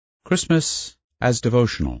Christmas as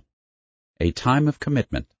Devotional, A Time of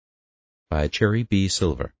Commitment, by Cherry B.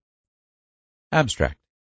 Silver. Abstract.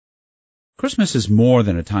 Christmas is more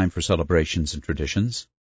than a time for celebrations and traditions.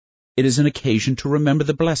 It is an occasion to remember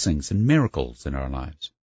the blessings and miracles in our lives.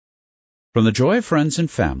 From the joy of friends and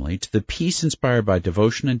family to the peace inspired by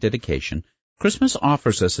devotion and dedication, Christmas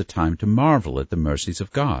offers us a time to marvel at the mercies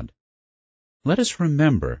of God. Let us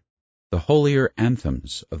remember the holier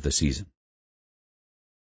anthems of the season.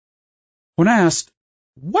 When asked,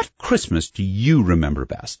 what Christmas do you remember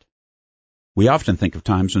best? We often think of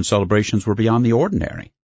times when celebrations were beyond the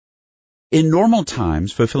ordinary. In normal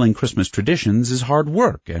times, fulfilling Christmas traditions is hard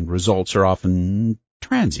work, and results are often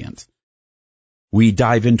transient. We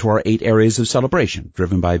dive into our 8 areas of celebration,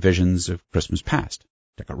 driven by visions of Christmas past: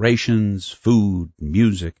 decorations, food,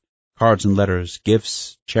 music, cards and letters,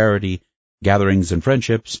 gifts, charity, gatherings and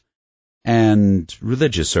friendships, and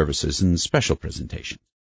religious services and special presentations.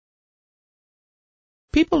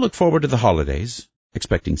 People look forward to the holidays,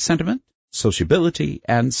 expecting sentiment, sociability,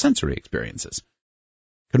 and sensory experiences.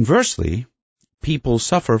 Conversely, people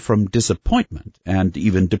suffer from disappointment and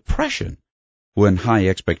even depression when high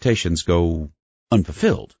expectations go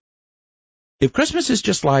unfulfilled. If Christmas is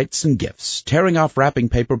just lights and gifts, tearing off wrapping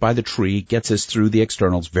paper by the tree gets us through the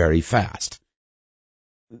externals very fast.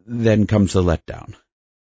 Then comes the letdown.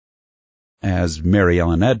 As Mary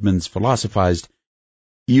Ellen Edmonds philosophized,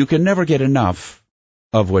 you can never get enough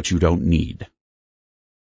of what you don't need.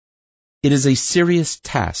 It is a serious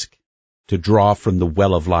task to draw from the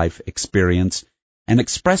well of life experience and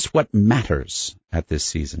express what matters at this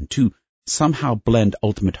season, to somehow blend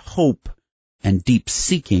ultimate hope and deep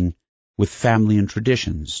seeking with family and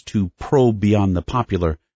traditions, to probe beyond the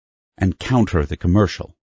popular and counter the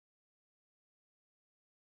commercial.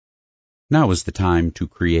 Now is the time to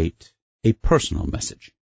create a personal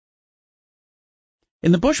message.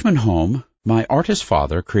 In the Bushman home, my artist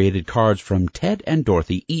father created cards from Ted and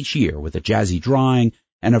Dorothy each year with a jazzy drawing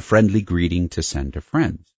and a friendly greeting to send to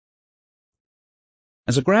friends.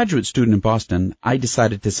 As a graduate student in Boston, I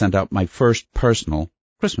decided to send out my first personal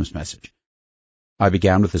Christmas message. I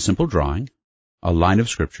began with a simple drawing, a line of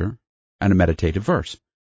scripture, and a meditative verse.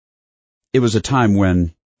 It was a time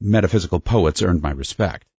when metaphysical poets earned my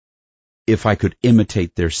respect. If I could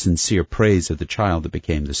imitate their sincere praise of the child that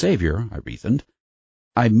became the Savior, I reasoned,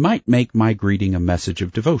 I might make my greeting a message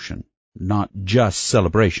of devotion, not just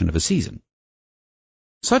celebration of a season.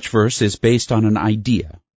 Such verse is based on an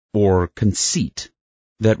idea, or conceit,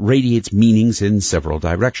 that radiates meanings in several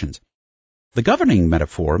directions. The governing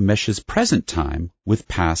metaphor meshes present time with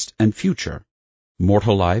past and future,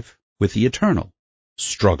 mortal life with the eternal,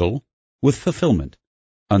 struggle with fulfillment,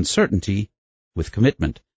 uncertainty with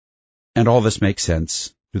commitment, and all this makes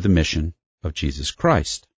sense through the mission of Jesus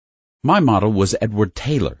Christ. My model was Edward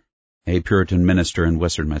Taylor, a Puritan minister in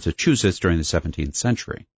western Massachusetts during the 17th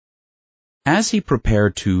century. As he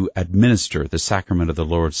prepared to administer the sacrament of the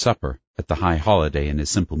Lord's Supper at the high holiday in his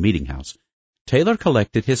simple meeting house, Taylor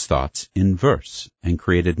collected his thoughts in verse and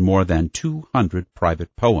created more than 200 private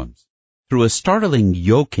poems. Through a startling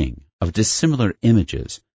yoking of dissimilar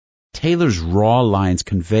images, Taylor's raw lines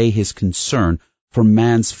convey his concern for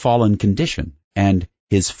man's fallen condition and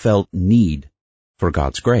his felt need for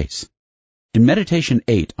God's grace. In Meditation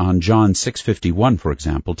 8 on John 6:51, for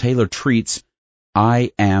example, Taylor treats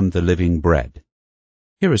I am the living bread.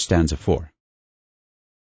 Here is stanza 4.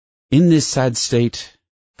 In this sad state,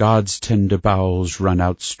 God's tender bowels run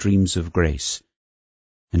out streams of grace,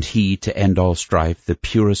 and he, to end all strife, the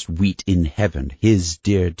purest wheat in heaven, his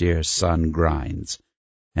dear, dear Son grinds,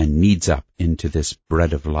 and kneads up into this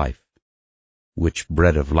bread of life, which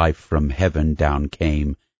bread of life from heaven down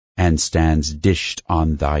came, and stands dished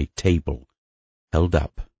on thy table, held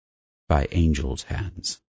up by angels'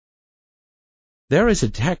 hands. There is a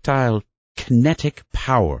tactile, kinetic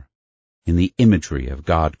power in the imagery of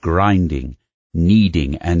God grinding,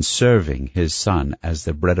 kneading, and serving his Son as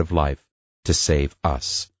the bread of life to save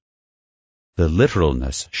us. The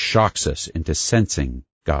literalness shocks us into sensing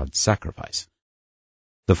God's sacrifice.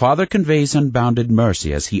 The Father conveys unbounded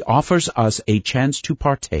mercy as he offers us a chance to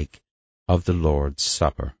partake of the Lord's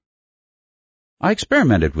Supper. I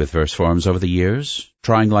experimented with verse forms over the years,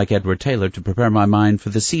 trying like Edward Taylor to prepare my mind for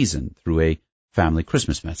the season through a family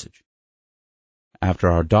Christmas message. After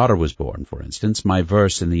our daughter was born, for instance, my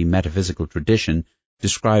verse in the metaphysical tradition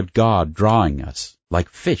described God drawing us like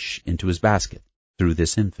fish into his basket through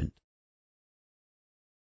this infant.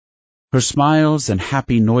 Her smiles and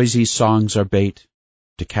happy, noisy songs are bait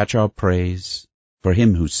to catch our praise for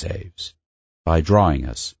him who saves, by drawing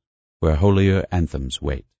us where holier anthems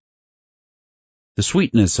wait. The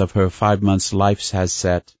sweetness of her 5 months' life has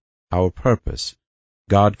set our purpose,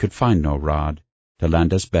 God could find no rod to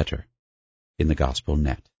land us better in the gospel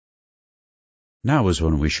net. Now is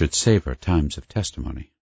when we should savor times of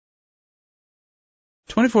testimony.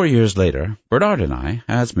 24 years later, Bernard and I,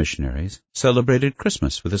 as missionaries, celebrated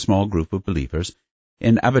Christmas with a small group of believers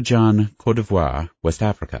in Abidjan, Côte d'Ivoire, West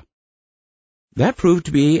Africa. That proved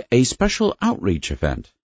to be a special outreach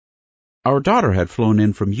event. Our daughter had flown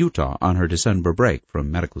in from Utah on her December break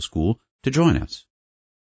from medical school to join us.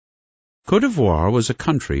 Côte d'Ivoire was a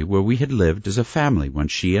country where we had lived as a family when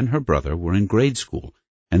she and her brother were in grade school,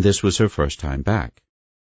 and this was her first time back.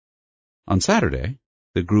 On Saturday,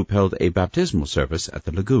 the group held a baptismal service at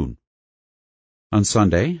the lagoon. On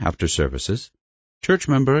Sunday, after services, church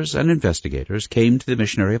members and investigators came to the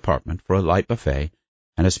missionary apartment for a light buffet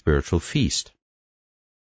and a spiritual feast.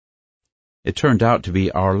 It turned out to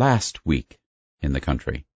be our last week in the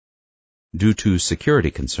country. Due to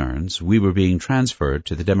security concerns, we were being transferred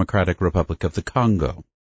to the Democratic Republic of the Congo.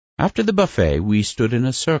 After the buffet, we stood in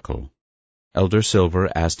a circle. Elder Silver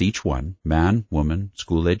asked each one, man, woman,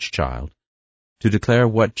 school-aged child, to declare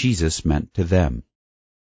what Jesus meant to them.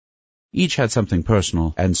 Each had something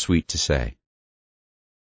personal and sweet to say.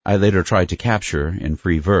 I later tried to capture in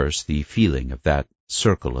free verse the feeling of that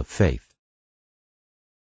circle of faith.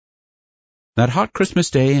 That hot Christmas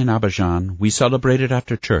day in Abidjan, we celebrated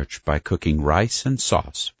after church by cooking rice and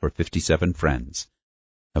sauce for 57 friends.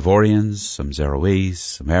 Ivorians, some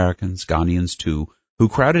Zaroese, Americans, Ghanaians too, who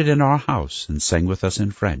crowded in our house and sang with us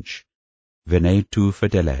in French, Venez tous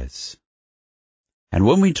fidèles. And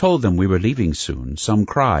when we told them we were leaving soon, some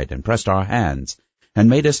cried and pressed our hands and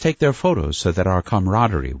made us take their photos so that our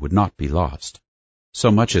camaraderie would not be lost.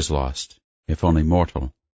 So much is lost, if only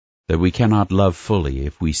mortal, that we cannot love fully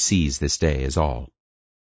if we seize this day as all.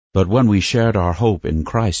 But when we shared our hope in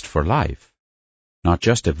Christ for life, not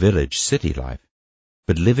just a village city life,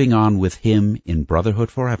 but living on with Him in brotherhood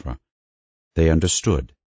forever, they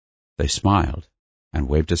understood, they smiled, and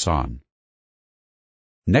waved us on.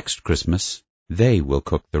 Next Christmas, they will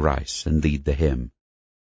cook the rice and lead the hymn.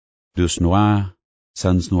 Douce noix,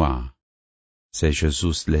 sans noix, c'est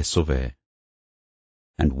Jésus les sauvé.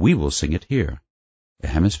 And we will sing it here, a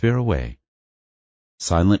hemisphere away.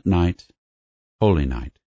 Silent night, holy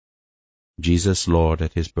night, Jesus Lord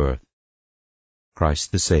at His birth,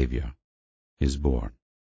 Christ the Savior is born.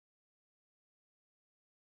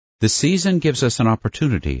 The season gives us an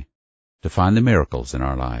opportunity to find the miracles in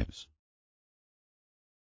our lives.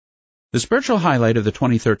 The spiritual highlight of the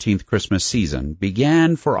 2013 Christmas season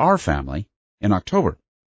began for our family in October.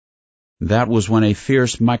 That was when a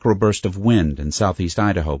fierce microburst of wind in southeast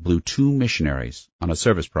Idaho blew 2 missionaries on a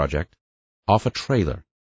service project off a trailer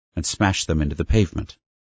and smashed them into the pavement.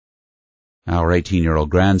 Our 18-year-old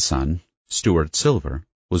grandson, Stuart Silver,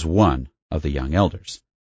 was one of the young elders.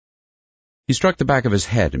 He struck the back of his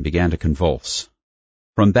head and began to convulse.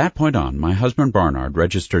 From that point on, my husband Barnard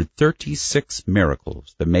registered 36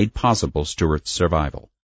 miracles that made possible Stuart's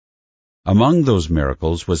survival. Among those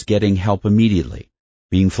miracles was getting help immediately,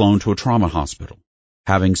 being flown to a trauma hospital,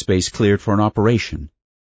 having space cleared for an operation,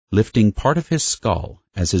 lifting part of his skull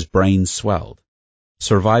as his brain swelled,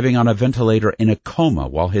 surviving on a ventilator in a coma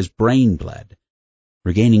while his brain bled,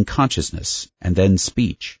 regaining consciousness and then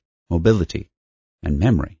speech, mobility, and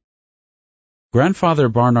memory. Grandfather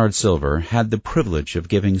Barnard Silver had the privilege of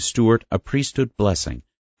giving Stuart a priesthood blessing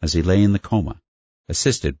as he lay in the coma,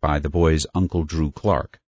 assisted by the boy's Uncle Drew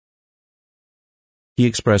Clark. He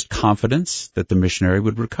expressed confidence that the missionary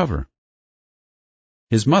would recover.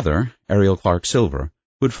 His mother, Ariel Clark Silver,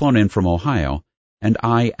 who had flown in from Ohio, and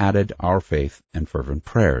I added our faith and fervent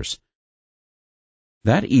prayers.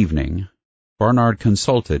 That evening, Barnard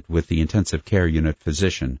consulted with the intensive care unit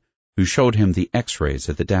physician who showed him the x-rays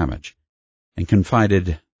of the damage and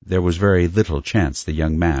confided there was very little chance the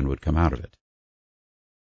young man would come out of it.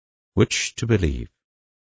 Which to believe?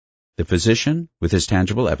 The physician with his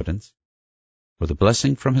tangible evidence, or the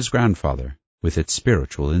blessing from his grandfather with its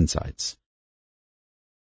spiritual insights?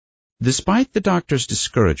 Despite the doctor's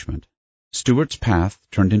discouragement, Stuart's path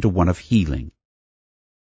turned into one of healing.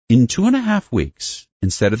 In 2.5 weeks,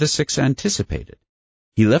 instead of the 6 anticipated,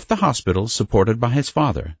 he left the hospital supported by his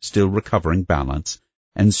father, still recovering balance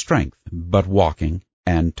and strength, but walking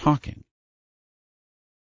and talking.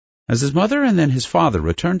 As his mother and then his father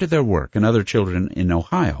returned to their work and other children in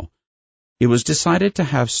Ohio, it was decided to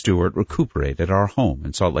have Stuart recuperate at our home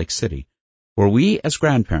in Salt Lake City, where we as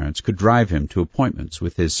grandparents could drive him to appointments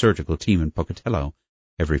with his surgical team in Pocatello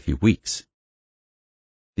every few weeks.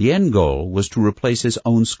 The end goal was to replace his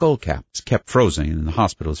own skull caps kept frozen in the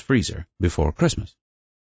hospital's freezer before Christmas.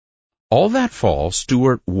 All that fall,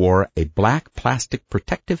 Stewart wore a black plastic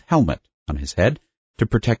protective helmet on his head to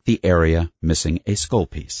protect the area missing a skull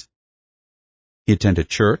piece. He attended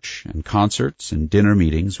church and concerts and dinner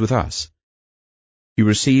meetings with us. He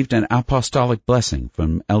received an apostolic blessing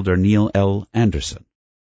from Elder Neil L. Anderson.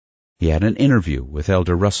 He had an interview with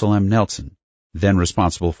Elder Russell M. Nelson, then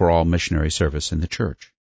responsible for all missionary service in the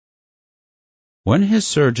church. When his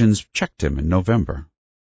surgeons checked him in November,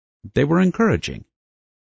 they were encouraging.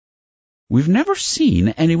 "We've never seen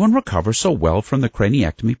anyone recover so well from the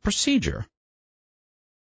craniectomy procedure."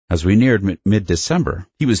 As we neared mid-December,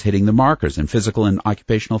 he was hitting the markers in physical and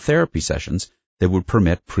occupational therapy sessions that would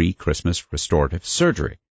permit pre-Christmas restorative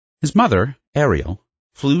surgery. His mother, Ariel,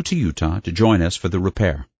 flew to Utah to join us for the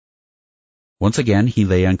repair. Once again, he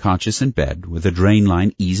lay unconscious in bed with a drain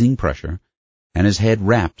line easing pressure and his head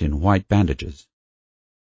wrapped in white bandages.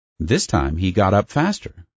 This time he got up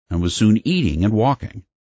faster and was soon eating and walking.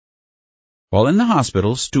 While in the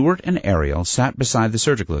hospital, Stewart and Ariel sat beside the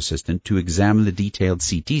surgical assistant to examine the detailed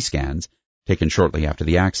CT scans taken shortly after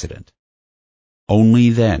the accident. Only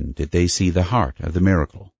then did they see the heart of the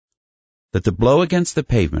miracle, that the blow against the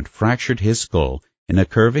pavement fractured his skull in a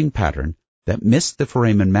curving pattern that missed the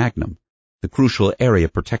foramen magnum, the crucial area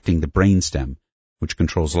protecting the brainstem, which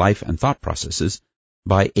controls life and thought processes,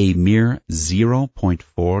 by a mere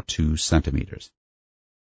 0.42 centimeters.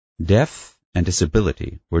 Death and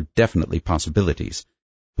disability were definitely possibilities,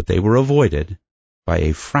 but they were avoided by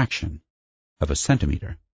a fraction of a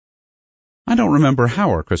centimeter. I don't remember how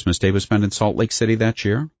our Christmas Day was spent in Salt Lake City that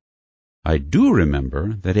year. I do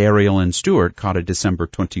remember that Ariel and Stewart caught a December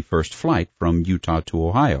 21st flight from Utah to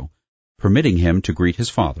Ohio, permitting him to greet his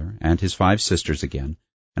father and his 5 sisters again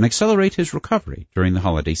and accelerate his recovery during the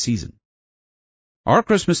holiday season. Our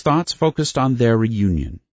Christmas thoughts focused on their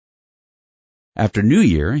reunion. After New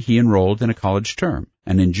Year, he enrolled in a college term,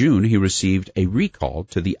 and in June he received a recall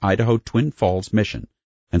to the Idaho Twin Falls mission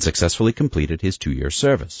and successfully completed his 2-year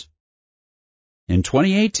service. In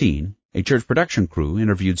 2018, a church production crew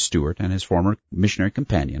interviewed Stewart and his former missionary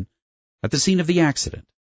companion at the scene of the accident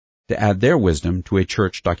to add their wisdom to a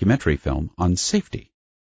church documentary film on safety.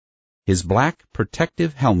 His black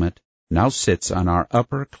protective helmet now sits on our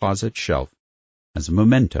upper closet shelf as a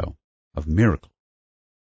memento of miracle.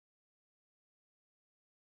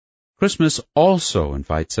 Christmas also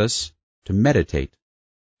invites us to meditate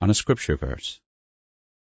on a scripture verse.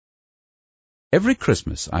 Every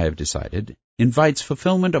Christmas, I have decided, invites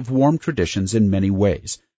fulfillment of warm traditions in many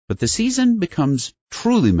ways, but the season becomes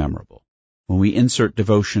truly memorable when we insert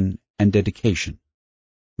devotion and dedication,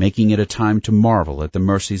 making it a time to marvel at the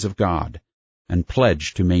mercies of God and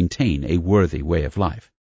pledge to maintain a worthy way of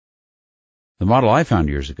life. The model I found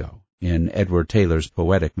years ago in Edward Taylor's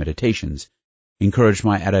Poetic Meditations encouraged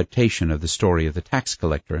my adaptation of the story of the tax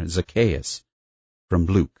collector Zacchaeus from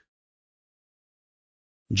Luke.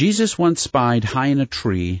 Jesus once spied high in a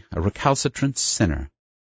tree a recalcitrant sinner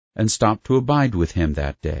and stopped to abide with him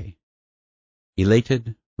that day.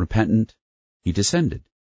 Elated, repentant, he descended,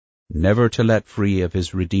 never to let free of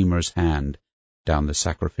his Redeemer's hand down the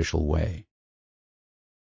sacrificial way.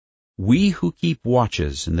 We who keep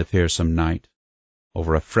watches in the fearsome night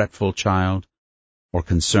over a fretful child, or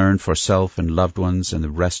concerned for self and loved ones and the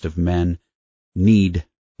rest of men, need,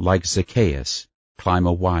 like Zacchaeus, climb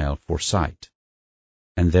a while for sight,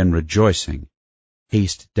 and then rejoicing,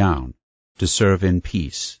 haste down to serve in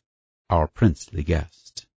peace our princely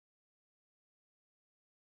guest.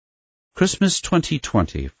 Christmas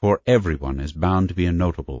 2020 for everyone is bound to be a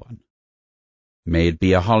notable one. May it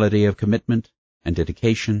be a holiday of commitment and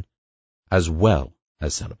dedication as well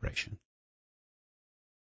as celebration.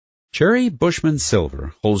 Cherry Bushman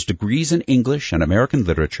Silver holds degrees in English and American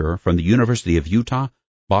literature from the University of Utah,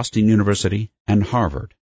 Boston University, and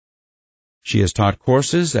Harvard. She has taught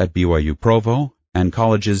courses at BYU Provo and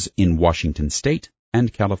colleges in Washington State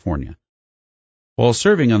and California. While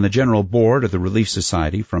serving on the General Board of the Relief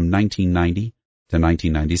Society from 1990 to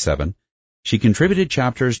 1997, she contributed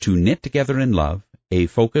chapters to Knit Together in Love, a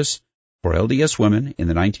focus for LDS women in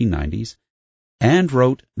the 1990s, and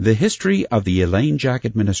wrote The History of the Elaine Jack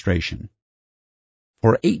Administration.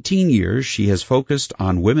 For 18 years, she has focused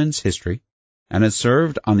on women's history and has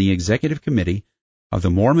served on the executive committee of the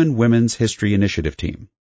Mormon Women's History Initiative team.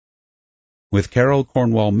 With Carol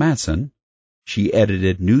Cornwall Matson, she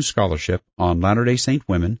edited New Scholarship on Latter-day Saint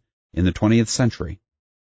Women in the 20th Century.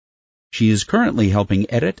 She is currently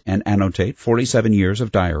helping edit and annotate 47 years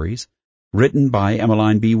of diaries written by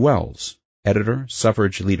Emmeline B. Wells, editor,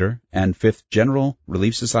 suffrage leader, and 5th General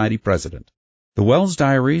Relief Society president. The Wells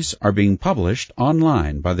Diaries are being published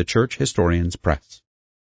online by the Church Historians Press.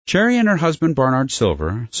 Sherry and her husband Barnard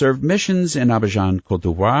Silver served missions in Abidjan, Côte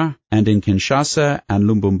d'Ivoire, and in Kinshasa and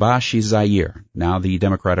Lubumbashi, Zaire, now the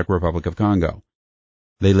Democratic Republic of Congo.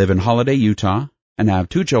 They live in Holiday, Utah, and have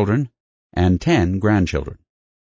 2 children and 10 grandchildren.